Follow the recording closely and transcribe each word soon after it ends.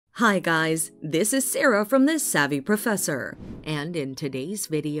Hi guys, this is Sarah from The Savvy Professor, and in today's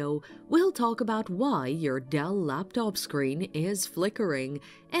video, we'll talk about why your Dell laptop screen is flickering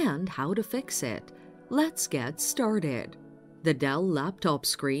and how to fix it. Let's get started. The Dell laptop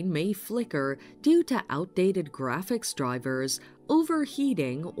screen may flicker due to outdated graphics drivers,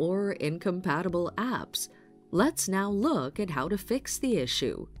 overheating, or incompatible apps. Let's now look at how to fix the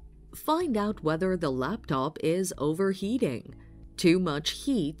issue. Find out whether the laptop is overheating. Too much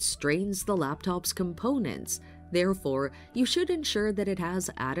heat strains the laptop's components. Therefore, you should ensure that it has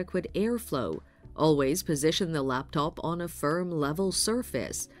adequate airflow. Always position the laptop on a firm, level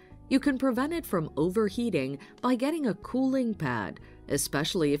surface. You can prevent it from overheating by getting a cooling pad,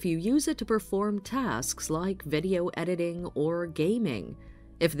 especially if you use it to perform tasks like video editing or gaming.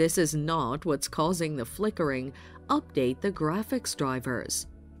 If this is not what's causing the flickering, update the graphics drivers.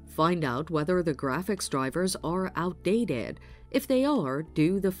 Find out whether the graphics drivers are outdated. If they are,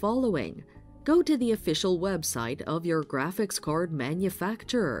 do the following. Go to the official website of your graphics card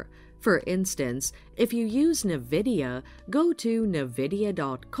manufacturer. For instance, if you use NVIDIA, go to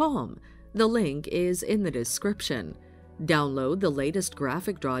nvidia.com. The link is in the description. Download the latest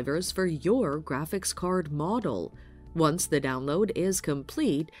graphic drivers for your graphics card model. Once the download is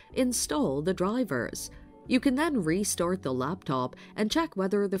complete, install the drivers. You can then restart the laptop and check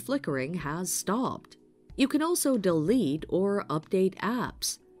whether the flickering has stopped. You can also delete or update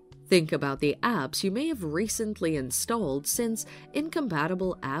apps. Think about the apps you may have recently installed, since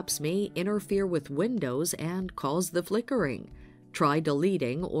incompatible apps may interfere with Windows and cause the flickering. Try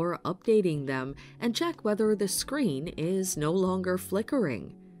deleting or updating them and check whether the screen is no longer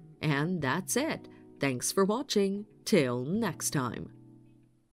flickering. And that's it. Thanks for watching. Till next time.